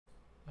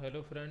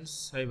Hello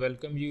friends, I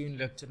welcome you in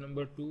lecture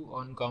number 2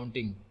 on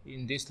counting.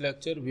 In this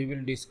lecture we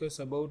will discuss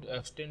about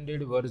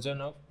extended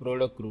version of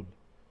product rule.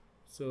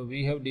 So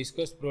we have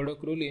discussed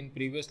product rule in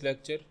previous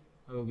lecture.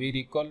 We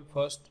recall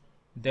first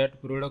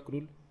that product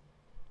rule.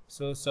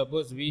 So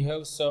suppose we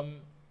have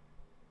some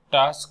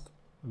task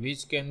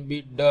which can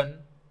be done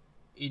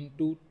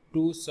into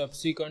two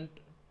subsequent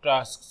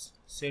tasks,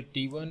 say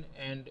T1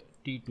 and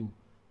T2.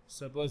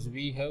 Suppose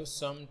we have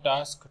some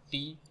task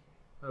T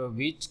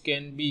which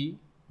can be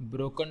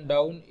broken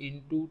down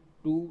into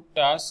two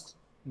tasks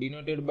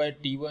denoted by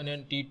T1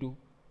 and T2,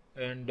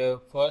 and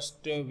first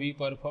we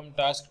perform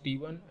task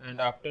T1, and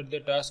after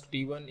the task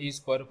T1 is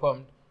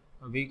performed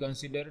we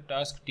consider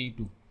task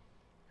T2.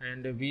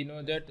 And we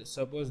know that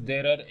suppose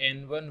there are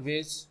n1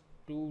 ways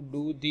to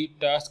do the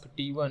task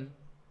T1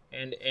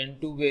 and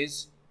n2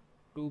 ways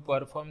to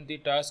perform the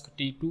task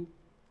T2.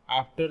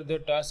 After the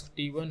task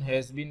T1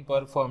 has been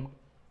performed,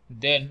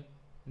 then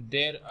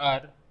there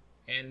are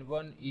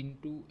n1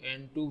 into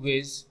n2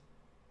 ways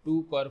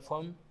to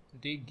perform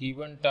the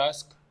given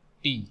task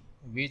T,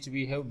 which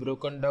we have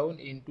broken down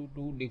into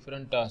two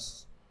different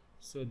tasks.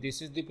 So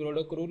this is the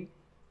product rule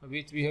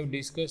which we have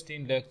discussed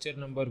in lecture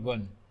number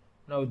 1.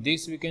 Now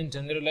this we can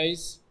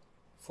generalize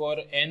for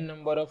n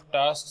number of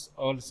tasks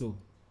also.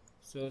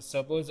 So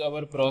suppose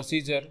our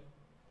procedure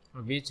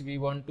which we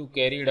want to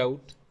carry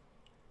out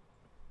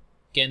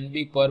can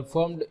be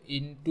performed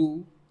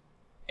into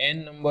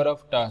n number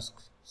of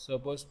tasks.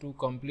 Suppose to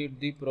complete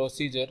the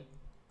procedure,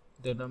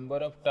 the number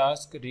of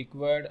tasks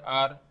required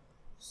are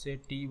say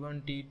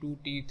T1, T2,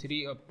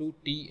 T3 up to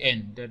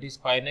Tn, that is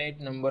finite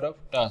number of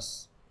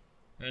tasks.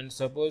 And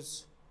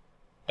suppose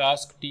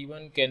task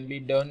T1 can be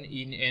done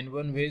in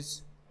n1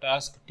 ways,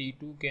 task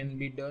T2 can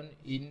be done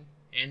in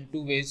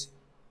n2 ways.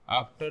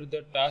 After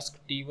the task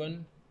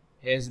T1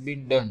 has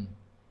been done,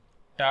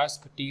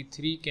 task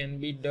T3 can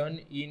be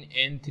done in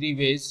n3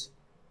 ways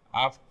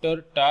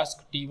after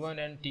task T1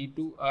 and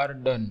T2 are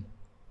done.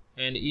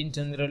 And in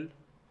general,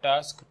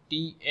 task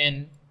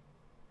Tn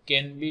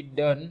can be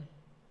done,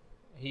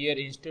 here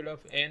instead of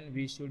n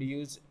we should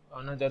use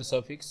another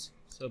suffix,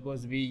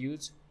 suppose we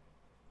use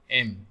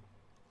m,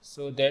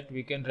 so that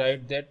we can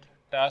write that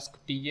task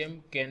Tm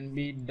can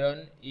be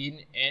done in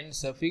n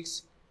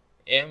suffix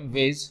m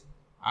ways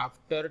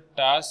after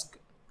task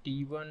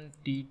T1,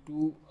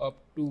 T2 up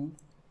to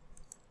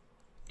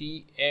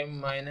Tm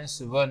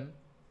minus 1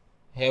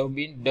 have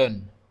been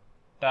done.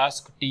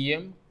 Task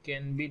Tm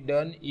can be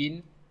done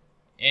in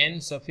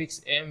n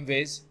suffix m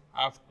ways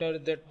after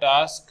the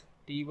task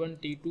T1,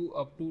 T2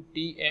 up to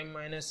Tm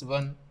minus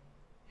 1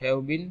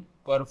 have been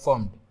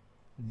performed.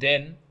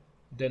 Then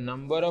the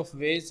number of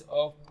ways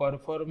of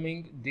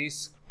performing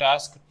this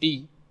task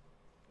T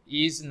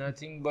is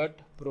nothing but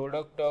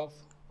product of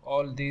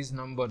all these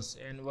numbers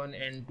n1,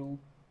 n2,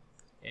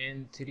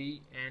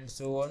 n3 and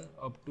so on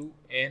up to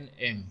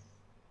nm.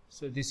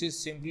 So this is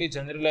simply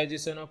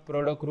generalization of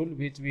product rule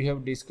which we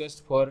have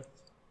discussed for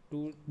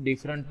two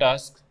different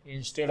tasks.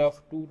 Instead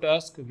of two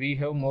tasks we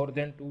have more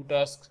than two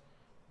tasks,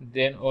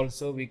 then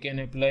also we can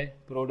apply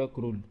product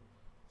rule.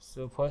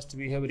 So first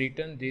we have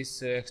written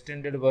this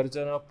extended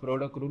version of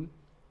product rule.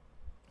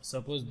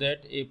 Suppose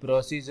that a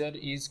procedure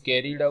is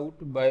carried out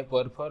by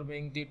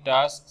performing the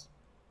tasks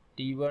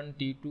T1,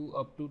 T2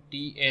 up to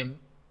Tm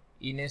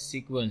in a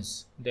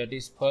sequence. That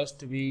is,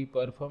 first we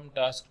perform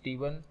task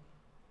T1.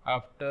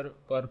 After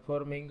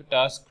performing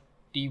task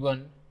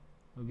T1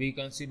 we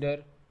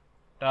consider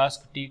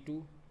task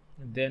T2,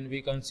 then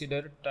we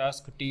consider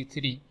task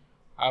T3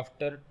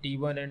 after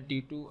T1 and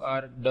T2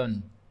 are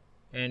done,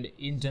 and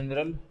in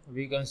general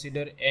we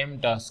consider m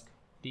task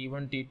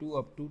T1, T2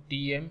 up to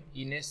Tm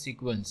in a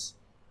sequence.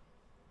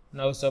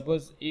 Now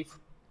suppose if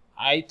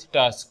ith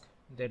task,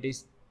 that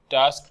is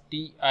task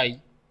Ti,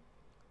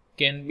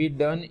 can be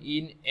done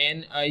in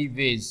ni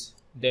ways,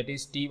 that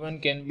is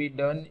T1 can be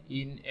done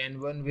in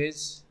n1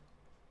 ways,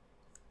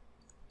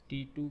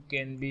 T2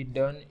 can be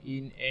done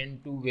in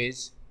n2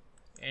 ways,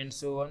 and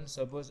so on.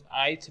 Suppose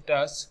ith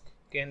task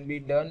can be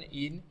done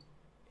in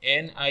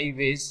ni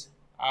ways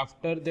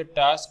after the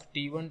task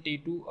T1,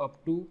 T2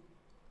 up to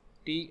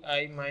Ti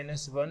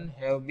minus 1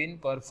 have been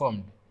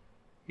performed.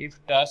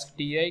 If task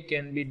Ti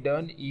can be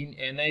done in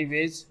ni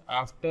ways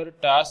after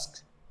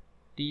tasks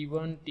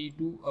T1,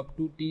 T2 up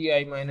to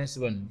Ti minus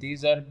 1,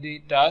 these are the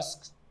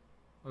tasks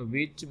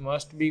which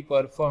must be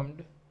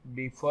performed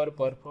before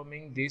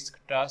performing this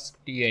task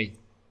Ti.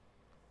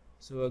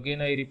 So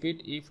again I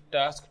repeat, if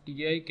task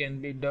Ti can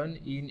be done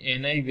in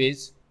ni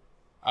ways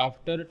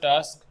after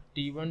task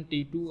T1,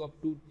 T2 up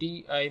to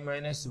Ti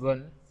minus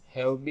 1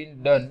 have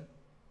been done,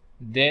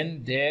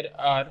 then there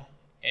are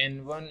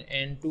n1,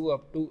 n2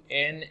 up to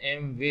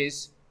nm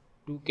ways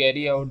to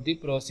carry out the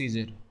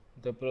procedure.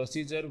 The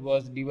procedure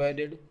was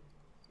divided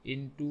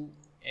into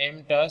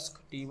m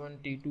task T1,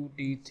 T2,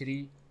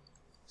 T3,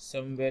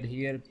 somewhere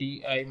here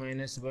Ti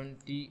minus 1,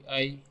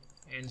 Ti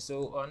and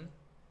so on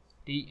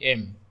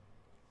Tm.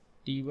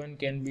 T1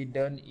 can be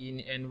done in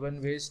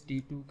n1 ways,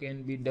 T2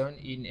 can be done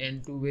in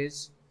n2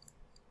 ways,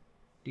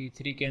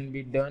 T3 can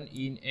be done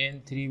in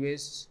n3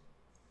 ways,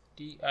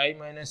 ti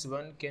minus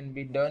 1 can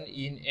be done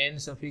in n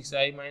suffix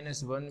I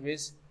minus 1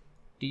 ways,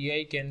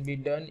 ti can be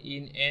done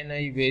in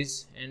ni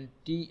ways, and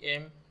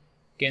tm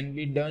can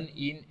be done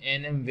in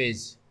nm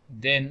ways.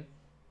 Then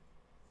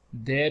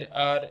there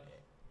are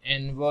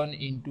n1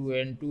 into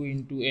n2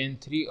 into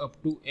n3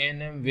 up to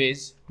nm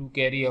ways to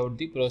carry out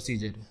the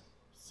procedure.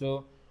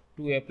 So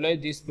to apply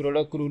this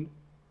product rule,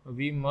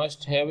 we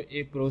must have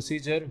a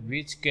procedure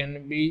which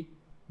can be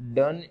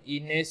done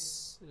in a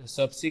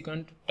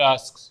subsequent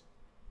tasks.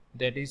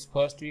 That is,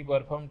 first we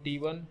perform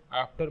T1,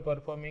 after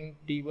performing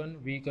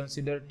T1 we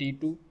consider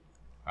T2,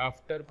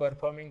 after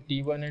performing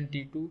T1 and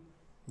T2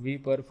 we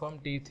perform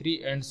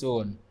T3 and so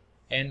on.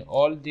 And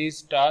all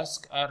these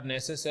tasks are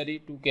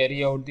necessary to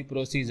carry out the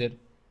procedure.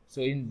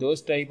 So in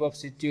those type of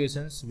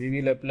situations we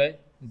will apply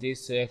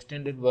this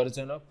extended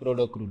version of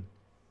product rule.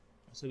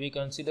 So we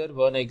consider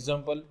one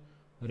example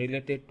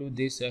related to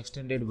this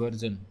extended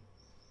version.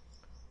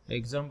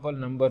 Example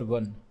number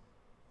 1.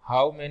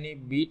 How many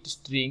bit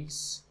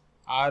strings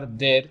are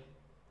there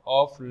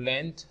of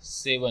length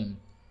 7?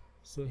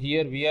 So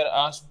here we are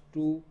asked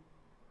to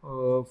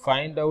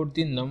find out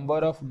the number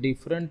of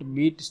different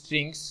bit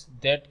strings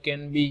that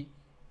can be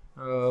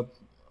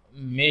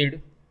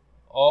made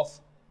of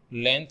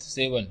length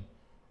 7.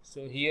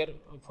 So here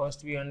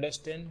first we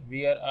understand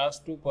we are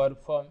asked to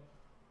perform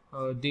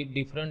the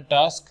different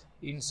tasks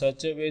in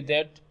such a way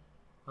that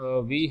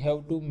we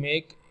have to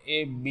make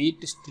a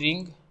bit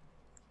string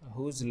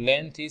whose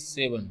length is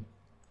 7.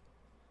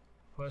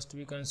 First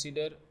we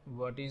consider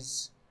what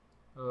is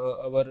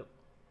our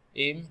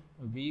aim.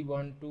 We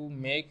want to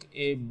make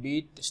a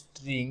bit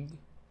string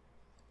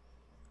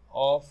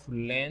of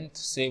length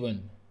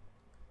 7,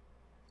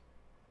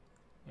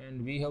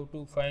 and we have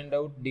to find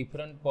out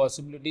different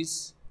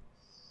possibilities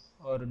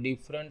or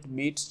different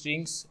bit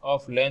strings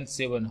of length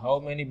 7. How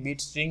many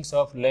bit strings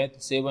of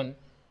length 7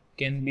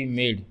 can be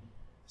made?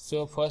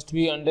 So first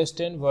we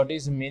understand what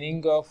is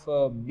meaning of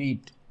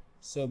bit.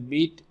 So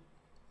bit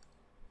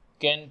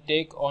can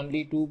take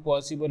only two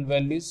possible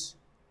values,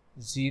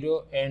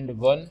 0 and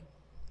 1,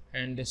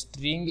 and the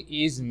string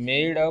is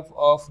made up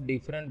of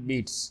different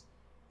bits.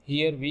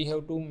 Here we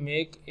have to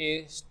make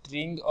a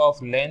string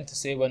of length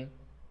 7.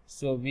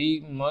 So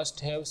we must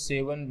have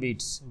 7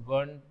 bits,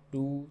 1,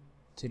 2,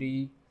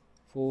 3,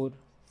 4,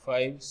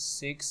 5,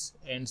 6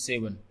 and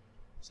 7.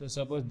 So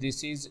suppose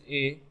this is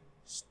a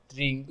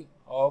string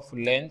of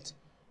length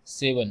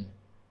 7,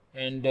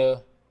 and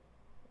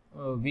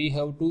we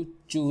have to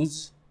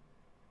choose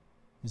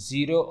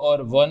 0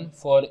 or 1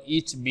 for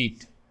each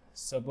bit.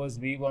 Suppose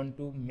we want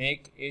to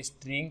make a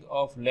string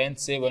of length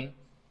 7,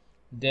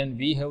 then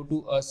we have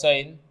to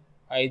assign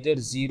either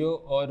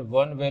 0 or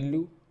 1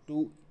 value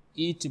to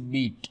each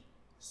bit.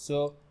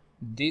 So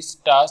this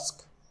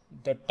task,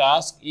 the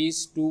task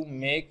is to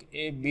make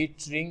a bit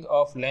string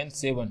of length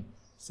 7.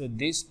 So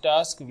this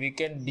task we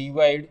can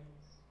divide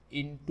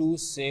into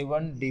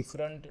 7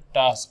 different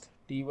tasks,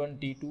 T1,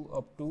 T2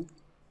 up to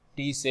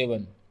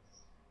T7.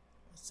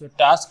 So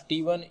task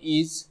T1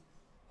 is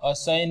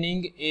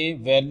assigning a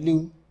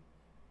value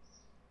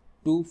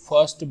to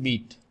first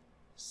bit.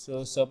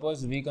 So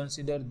suppose we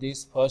consider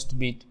this first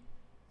bit.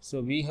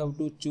 So we have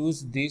to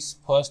choose this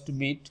first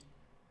bit,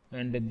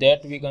 and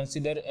that we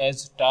consider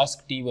as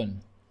task T1.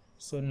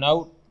 So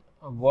now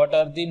what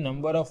are the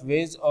number of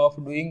ways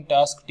of doing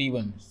task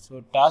T1?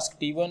 So task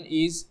T1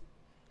 is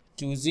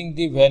choosing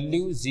the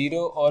value 0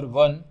 or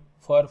 1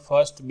 for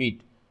first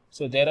bit.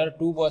 So there are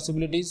two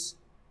possibilities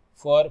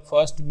for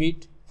first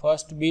bit.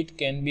 First bit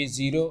can be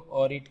 0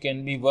 or it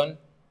can be 1.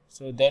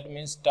 So that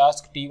means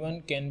task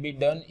T1 can be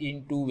done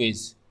in two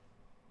ways.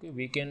 Okay,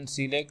 we can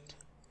select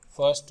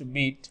first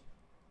bit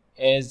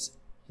as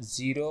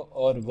 0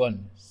 or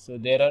 1. So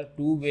there are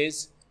two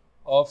ways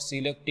of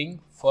selecting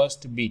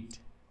first bit.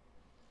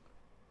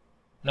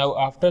 Now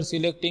after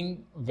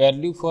selecting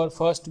value for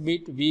first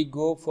bit, we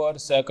go for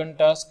second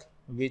task,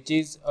 which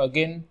is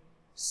again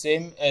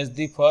same as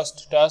the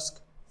first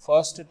task.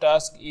 First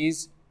task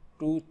is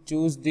to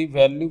choose the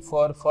value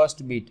for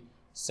first bit.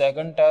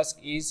 Second task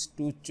is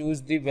to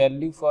choose the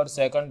value for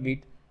second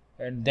bit,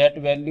 and that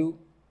value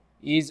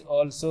is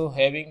also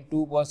having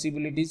two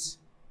possibilities.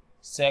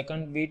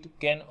 Second bit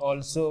can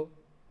also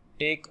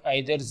take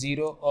either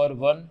 0 or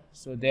 1.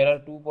 So there are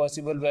two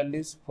possible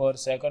values for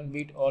second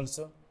bit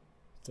also.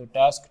 So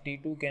task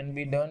T2 can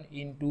be done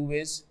in two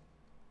ways.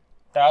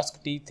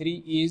 Task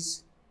T3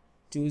 is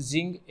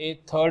choosing a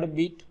third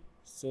bit.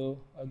 So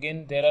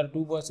again there are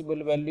two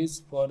possible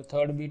values for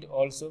third bit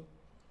also.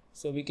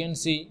 So we can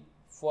see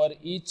for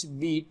each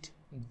bit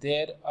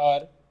there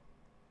are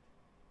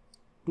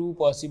two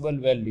possible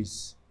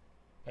values,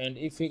 and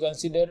if we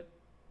consider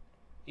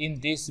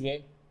in this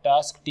way,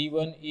 task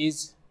T1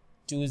 is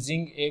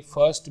choosing a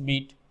first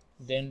bit,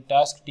 then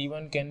task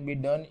T1 can be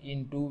done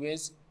in two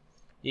ways.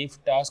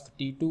 If task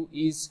T2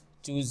 is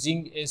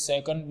choosing a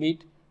second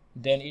bit,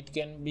 then it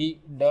can be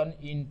done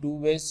in two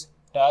ways.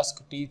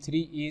 Task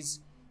T3 is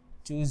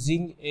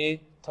choosing a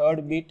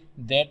third bit,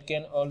 that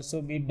can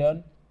also be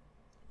done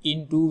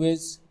in two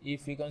ways.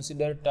 If we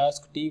consider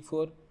task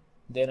T4,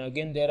 then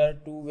again there are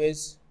two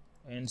ways.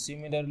 and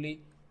similarly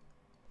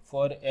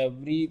for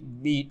every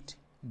bit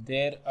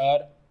there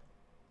are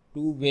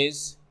two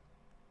ways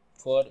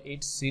for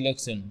its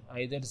selection,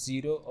 either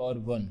 0 or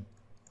 1.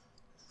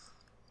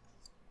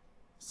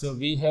 So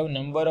we have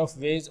number of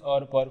ways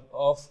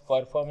of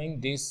performing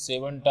these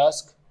 7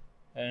 tasks,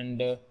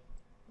 and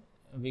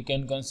we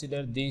can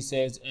consider this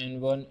as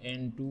n1,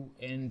 n2,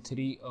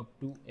 n3 up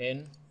to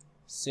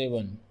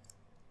n7.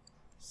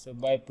 So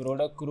by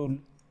product rule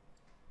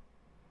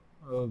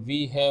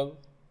we have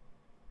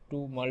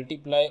to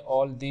multiply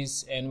all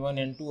these n1,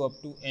 n2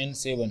 up to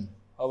n7.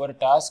 Our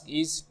task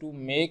is to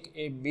make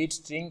a bit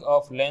string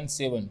of length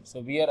 7.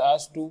 So we are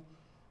asked to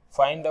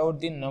find out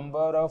the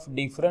number of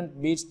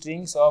different bit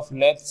strings of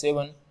length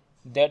 7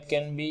 that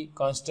can be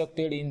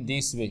constructed in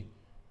this way.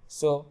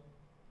 So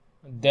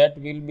that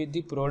will be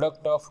the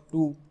product of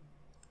 2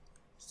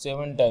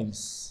 7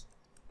 times.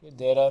 Okay,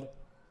 there are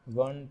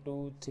 1,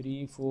 2,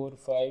 3, 4,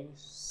 5,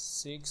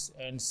 6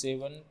 and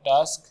 7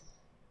 tasks,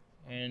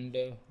 and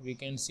we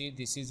can see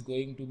this is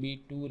going to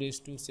be 2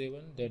 raised to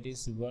 7, that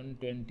is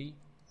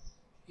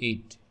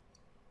 128.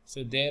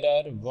 So there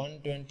are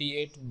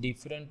 128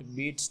 different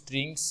bit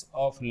strings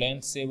of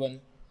length 7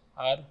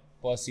 are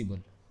possible.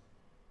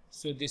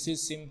 So this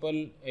is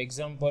simple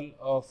example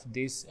of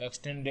this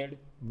extended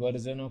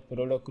version of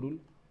product rule.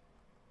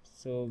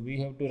 So we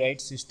have to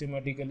write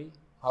systematically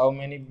how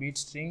many bit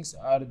strings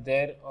are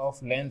there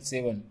of length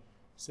 7.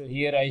 So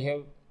here I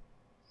have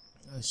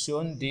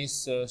shown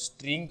this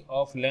string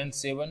of length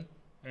 7,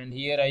 and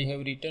here I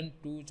have written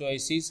 2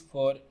 choices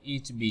for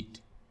each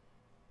bit.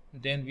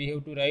 Then we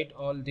have to write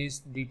all these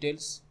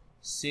details.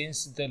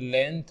 Since the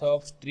length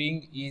of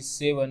string is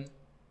 7,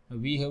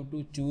 we have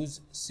to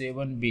choose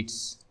 7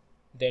 bits.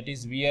 That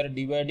is, we are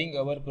dividing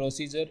our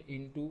procedure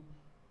into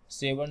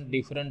 7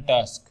 different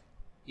tasks.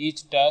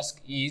 Each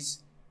task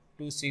is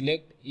to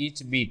select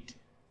each bit.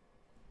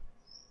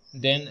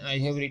 Then I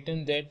have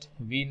written that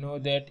we know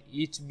that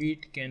each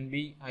bit can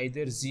be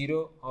either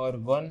 0 or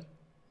 1.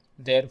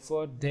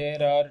 Therefore,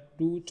 there are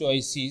 2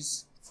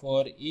 choices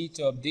for each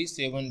of the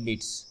 7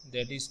 bits.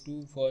 That is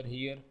 2 for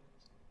here.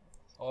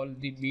 All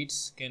the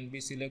bits can be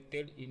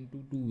selected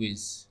into 2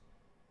 ways.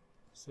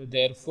 So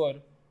therefore,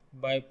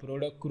 by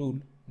product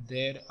rule,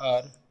 there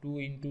are 2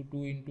 into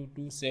 2 into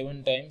 2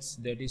 7 times,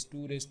 that is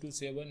 2 raised to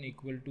 7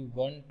 equal to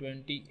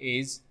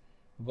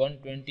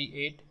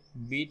 128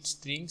 bit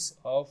strings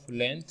of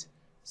length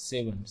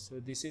 7. So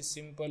this is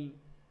simple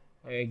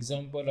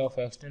example of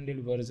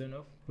extended version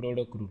of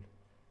product rule.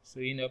 So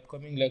in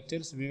upcoming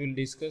lectures we will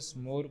discuss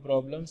more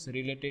problems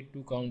related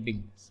to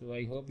counting. So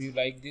I hope you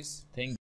like this. Thank you.